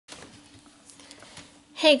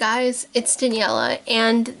Hey guys, it's Daniela,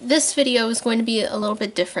 and this video is going to be a little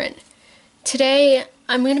bit different. Today,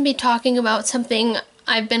 I'm going to be talking about something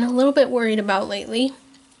I've been a little bit worried about lately.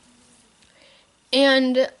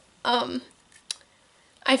 And,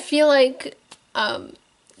 I feel like,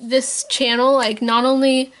 this channel, like, not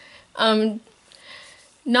only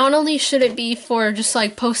should it be for just,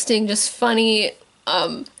 like, posting just funny,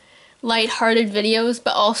 lighthearted videos,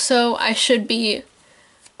 but also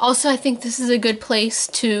I think this is a good place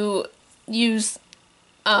to use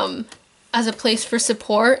as a place for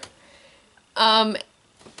support. And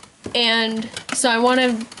so I want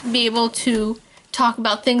to be able to talk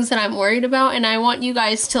about things that I'm worried about, and I want you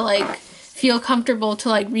guys to like feel comfortable to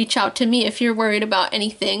like reach out to me if you're worried about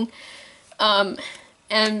anything.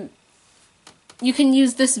 And you can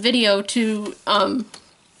use this video to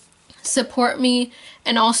support me,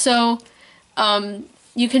 and also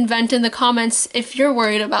you can vent in the comments if you're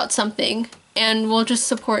worried about something, and we'll just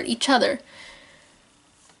support each other.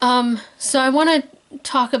 So I want to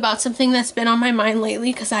talk about something that's been on my mind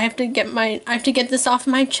lately because I have to get this off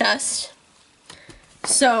my chest.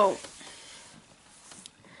 So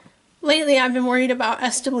lately I've been worried about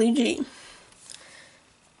SWG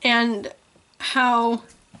and how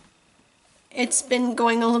it's been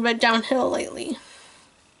going a little bit downhill lately.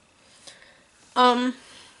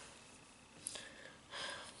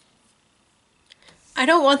 I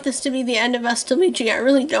don't want this to be the end of SWG, I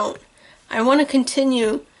really don't. I want to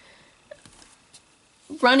continue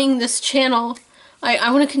running this channel. I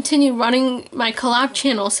want to continue running my collab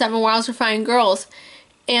channel, 7 Wild Refined Girls,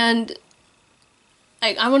 and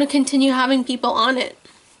I want to continue having people on it.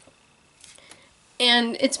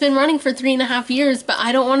 And it's been running for 3.5 years, but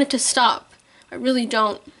I don't want it to stop. I really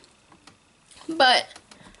don't. But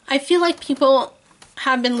I feel like people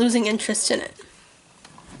have been losing interest in it.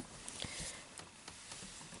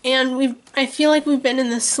 And I feel like we've been in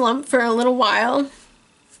this slump for a little while.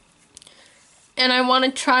 And I want to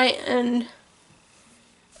try and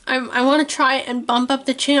bump up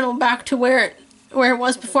the channel back to where it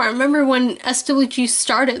was before. I remember when SWG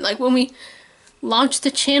started, like when we launched the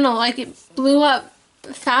channel, like it blew up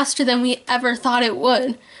faster than we ever thought it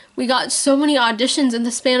would. We got so many auditions in the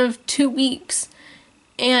span of 2 weeks.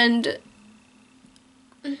 And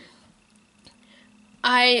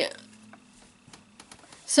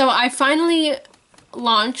So I finally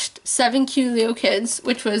launched 7Q Leo Kids,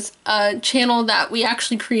 which was a channel that we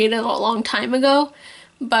actually created a long time ago,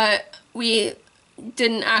 but we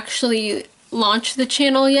didn't actually launch the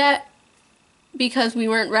channel yet because we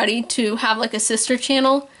weren't ready to have like a sister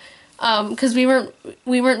channel, because we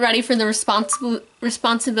weren't ready for the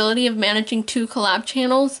responsibility of managing 2 collab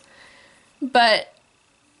channels. But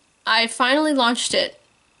I finally launched it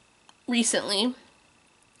recently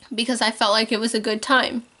because I felt like it was a good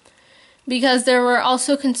time. Because there were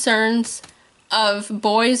also concerns of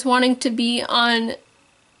boys wanting to be on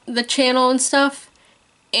the channel and stuff,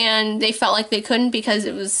 and they felt like they couldn't because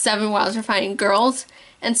it was 7 Wild Refined Girls,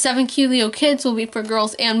 and 7Q Leo Kids will be for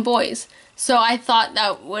girls and boys. So I thought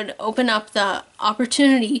that would open up the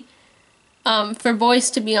opportunity for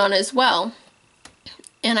boys to be on as well.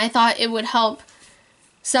 And I thought it would help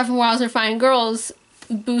 7 Wild Refined Girls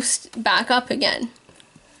boost back up again.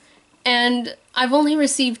 And I've only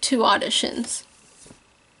received 2 auditions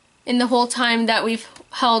in the whole time that we've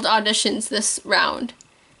held auditions this round.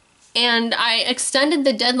 And I extended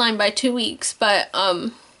the deadline by 2 weeks, but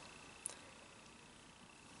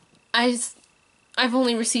I've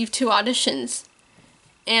only received 2 auditions.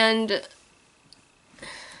 And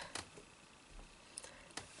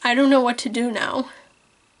I don't know what to do now.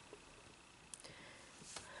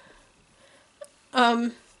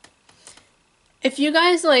 If you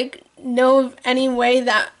guys like know of any way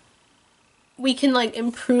that we can like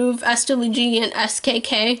improve SWG and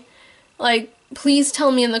SKK, like please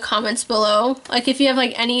tell me in the comments below. Like if you have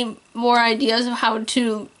like any more ideas of how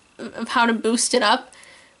to boost it up,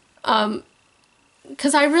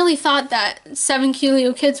 because I really thought that 7Q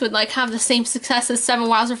Leo Kids would like have the same success as 7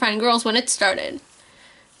 Wild Refined Girls when it started,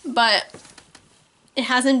 but it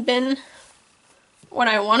hasn't been what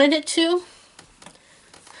I wanted it to.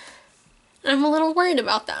 I'm a little worried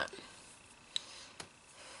about that.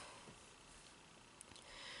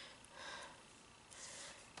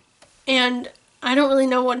 And I don't really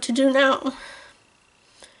know what to do now.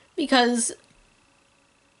 Because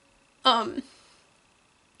I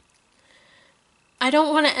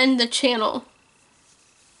don't want to end the channel.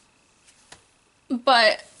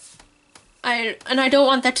 But I don't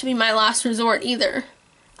want that to be my last resort either.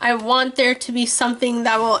 I want there to be something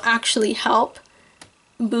that will actually help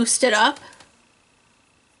boost it up.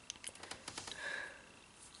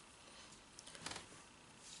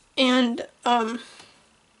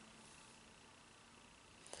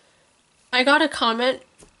 I got a comment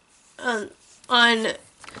on,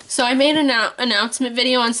 so I made an announcement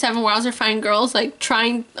video on 7 Wild Refined Girls, like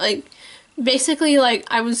trying, like, basically, like,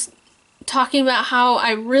 I was talking about how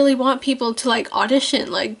I really want people to, like,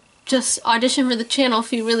 audition, like, just audition for the channel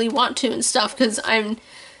if you really want to and stuff, because I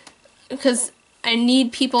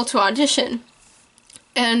need people to audition.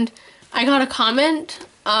 And I got a comment.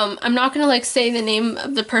 I'm not gonna, like, say the name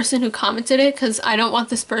of the person who commented it, because I don't want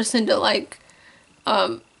this person to, like,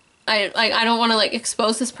 I don't want to, like,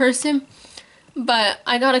 expose this person. But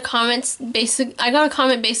I got a comment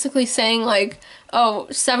basically saying, like, oh,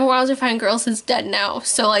 7 Wild Refined Girls is dead now,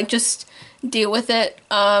 so, like, just deal with it.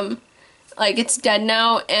 Like, it's dead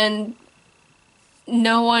now, and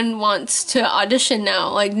no one wants to audition now.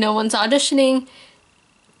 Like, no one's auditioning.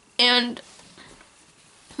 And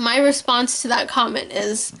my response to that comment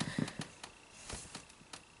is,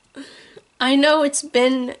 I know it's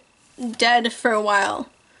been dead for a while,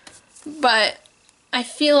 but I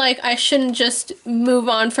feel like I shouldn't just move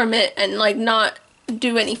on from it and, like, not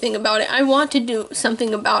do anything about it. I want to do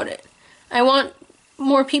something about it. I want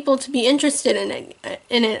more people to be interested in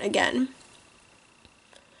it again.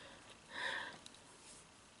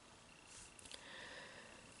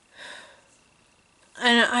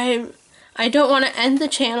 And I don't want to end the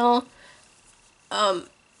channel.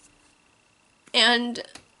 And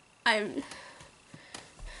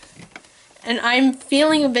I'm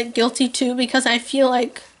feeling a bit guilty too, because I feel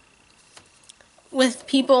like with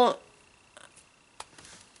people,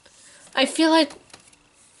 I feel like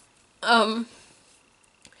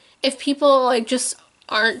if people, like, just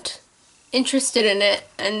aren't interested in it,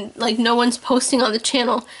 and, like, no one's posting on the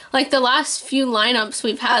channel, like, the last few lineups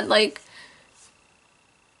we've had, like,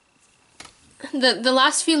 the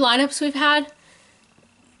last few lineups we've had,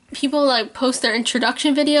 people, like, post their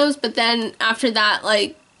introduction videos, but then after that,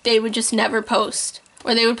 like, they would just never post.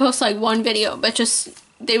 Or they would post, like, one video, but just,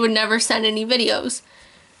 they would never send any videos.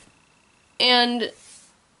 And,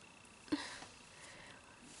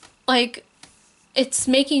 like, it's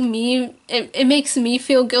making me, it makes me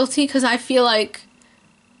feel guilty, because I feel like,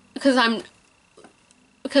 because I'm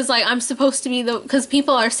supposed to be because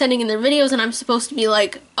people are sending in their videos, and I'm supposed to be,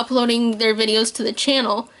 like, uploading their videos to the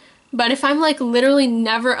channel. But if I'm, like, literally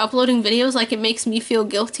never uploading videos, like, it makes me feel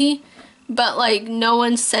guilty. But, like, no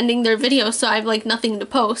one's sending their videos, so I have, like, nothing to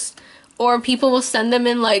post. Or people will send them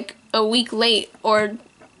in, like, a week late, or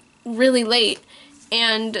really late,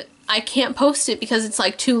 and I can't post it because it's,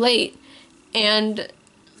 like, too late. And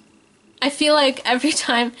I feel like every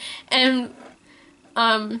time, and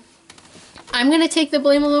I'm gonna take the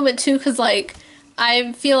blame a little bit too, because, like,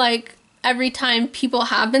 I feel like every time people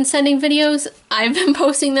have been sending videos, I've been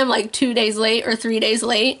posting them, like, 2 days late or 3 days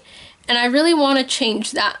late. And I really want to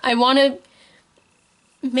change that. I want to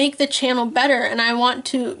make the channel better, and I want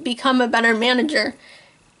to become a better manager.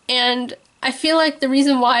 And I feel like the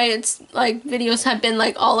reason why it's, like, videos have been,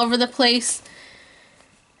 like, all over the place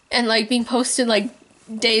and, like, being posted, like,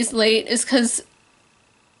 days late is because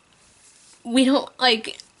we don't,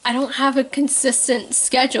 like, I don't have a consistent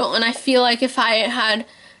schedule. And I feel like if I had,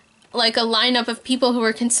 like, a lineup of people who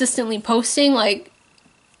were consistently posting, like,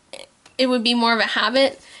 it would be more of a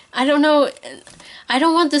habit. I don't know, I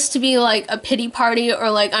don't want this to be, like, a pity party,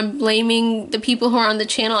 or, like, I'm blaming the people who are on the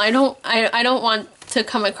channel. I don't want to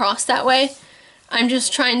come across that way. I'm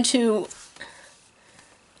just trying to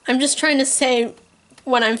say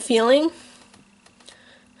what I'm feeling.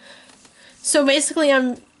 So basically,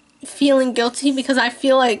 I'm feeling guilty because I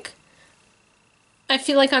feel like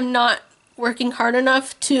I'm not working hard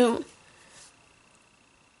enough to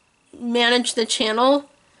manage the channel.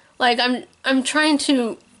 Like, I'm trying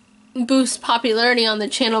to boost popularity on the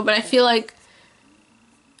channel, but I feel like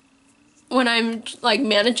when I'm, like,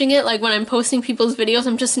 managing it, like, when I'm posting people's videos,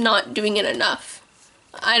 I'm just not doing it enough.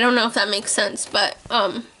 I don't know if that makes sense, but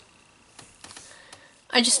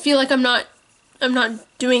I just feel like I'm not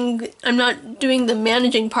doing the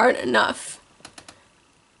managing part enough.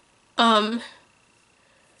 I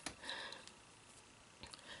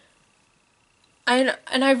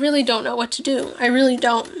really don't know what to do. I really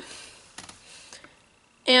don't.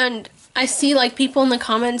 And I see, like, people in the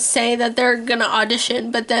comments say that they're gonna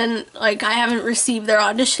audition, but then, like, I haven't received their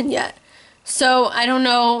audition yet. So I don't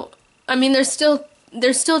know. I mean, there's still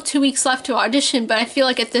 2 weeks left to audition, but I feel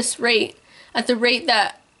like at this rate, at the rate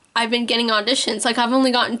that I've been getting auditions, like, I've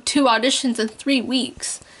only gotten 2 auditions in 3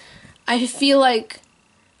 weeks. I feel like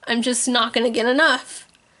I'm just not gonna get enough.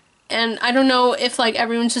 And I don't know if, like,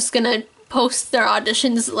 everyone's just gonna post their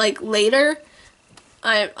auditions, like, later.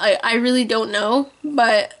 I really don't know,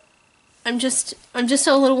 but I'm just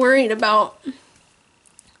a little worried about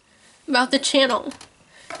the channel.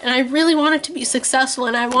 And I really want it to be successful,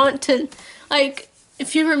 and I want to, like,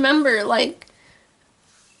 if you remember, like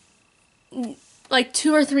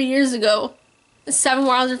 2 or 3 years ago, 7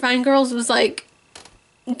 Wild Refined Girls was like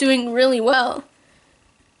doing really well,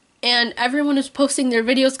 and everyone was posting their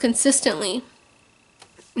videos consistently.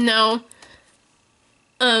 Now,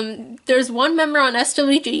 there's one member on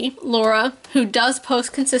SWG, Laura, who does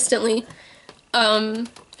post consistently.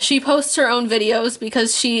 She posts her own videos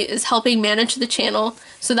because she is helping manage the channel,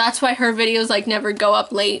 so that's why her videos like never go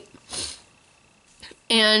up late.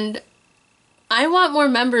 And I want more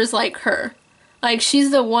members like her. Like, she's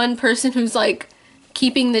the one person who's like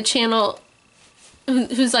keeping the channel,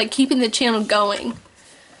 who's like keeping the channel going.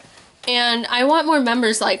 And I want more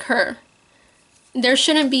members like her. There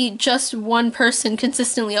shouldn't be just one person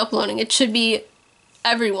consistently uploading. It should be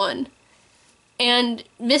everyone. And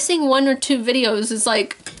missing 1 or 2 videos is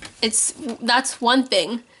like, that's one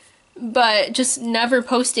thing, but just never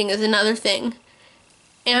posting is another thing.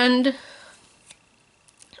 And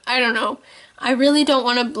I don't know. I really don't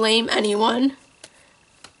want to blame anyone.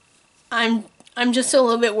 I'm just a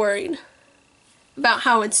little bit worried about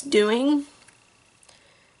how it's doing.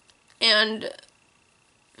 And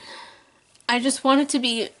I just want it to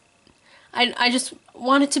be, I just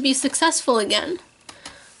want it to be successful again.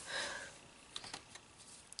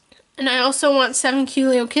 And I also want 7Q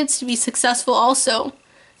Leo Kids to be successful also,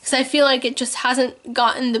 because I feel like it just hasn't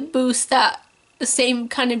gotten the same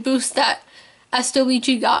kind of boost that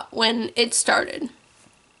SWG got when it started.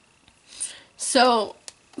 So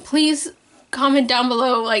please comment down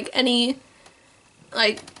below anything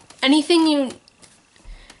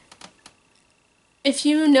if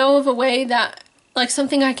you know of a way that,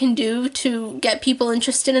 something I can do to get people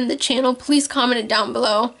interested in the channel, please comment it down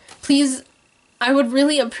below. Please, I would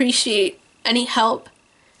really appreciate any help.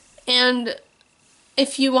 And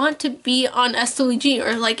if you want to be on SWG,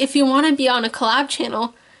 or if you want to be on a collab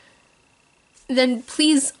channel, then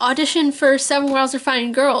please audition for 7 Wild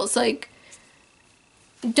Refined Girls.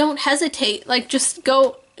 Don't hesitate. Just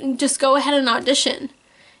go ahead and audition.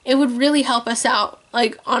 It would really help us out.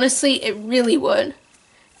 Honestly, it really would.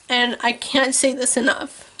 And I can't say this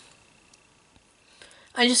enough.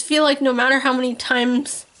 I just feel like no matter how many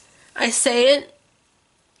times I say it,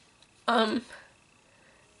 I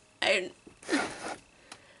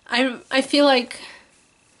feel like,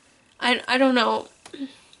 I don't know,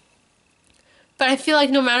 but I feel like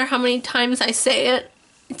no matter how many times I say it,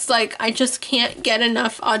 it's like I just can't get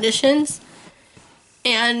enough auditions,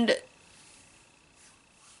 and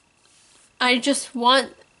I just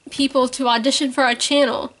want people to audition for our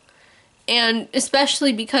channel, and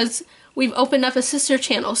especially because we've opened up a sister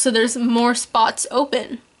channel, so there's more spots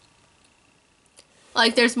open.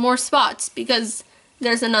 There's more spots because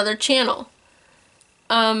there's another channel.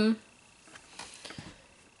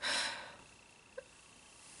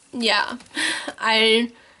 Yeah,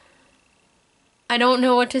 I don't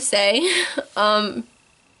know what to say. I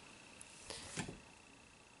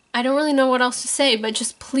don't really know what else to say, but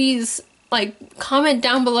just please, comment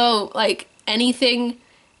down below, anything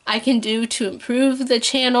I can do to improve the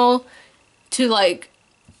channel, to,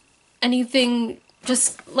 anything,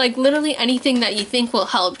 just, literally anything that you think will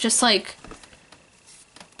help. Just,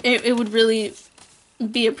 it would really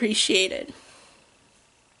be appreciated.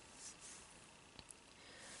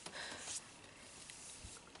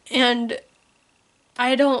 And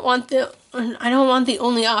I don't want the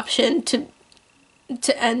only option to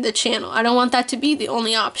end the channel. I don't want that to be the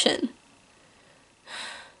only option.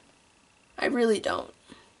 I really don't.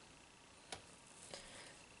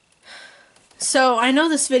 So I know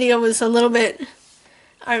this video was a little bit,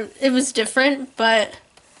 it was different, but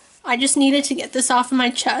I just needed to get this off of my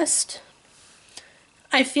chest.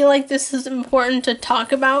 I feel like this is important to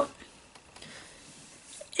talk about.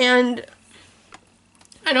 And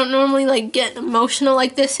I don't normally get emotional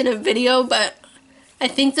like this in a video, but I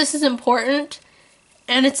think this is important.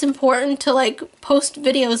 And it's important to post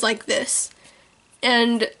videos like this,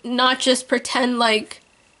 and not just pretend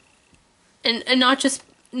and not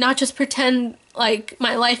just pretend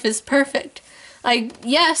my life is perfect.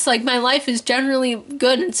 Yes, my life is generally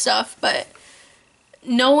good and stuff, but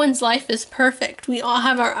no one's life is perfect. We all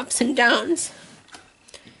have our ups and downs.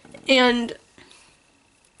 And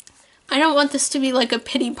I don't want this to be a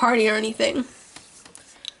pity party or anything.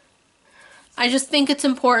 I just think it's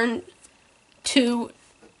important to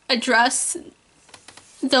address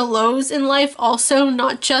the lows in life also,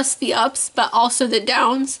 not just the ups, but also the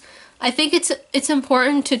downs. I think it's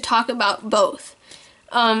important to talk about both.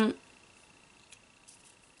 And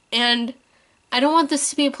I don't want this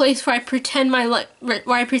to be a place where I pretend like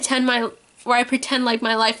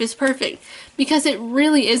my life is perfect, because it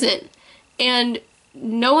really isn't. And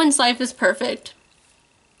no one's life is perfect.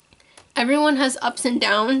 Everyone has ups and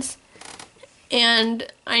downs. And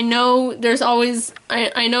I know there's always,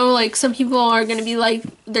 I know like some people are going to be like,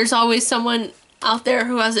 there's always someone out there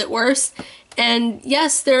who has it worse. And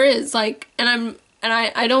yes, there is, like, and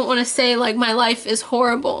I don't want to say like my life is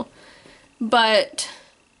horrible, but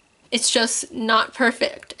it's just not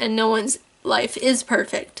perfect, and no one's life is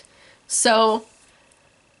perfect. So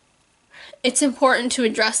it's important to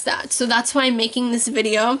address that. So that's why I'm making this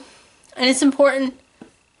video. And it's important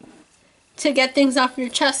to get things off your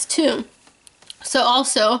chest too. So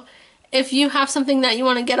also, if you have something that you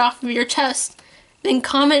want to get off of your chest, then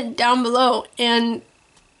comment down below and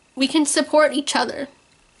we can support each other.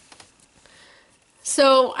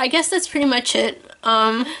 So I guess that's pretty much it.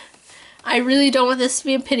 I really don't want this to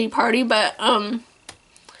be a pity party, but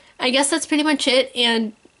I guess that's pretty much it,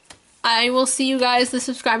 and I will see you guys, the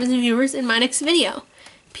subscribers and viewers, in my next video.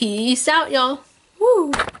 Peace out, y'all.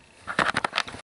 Woo!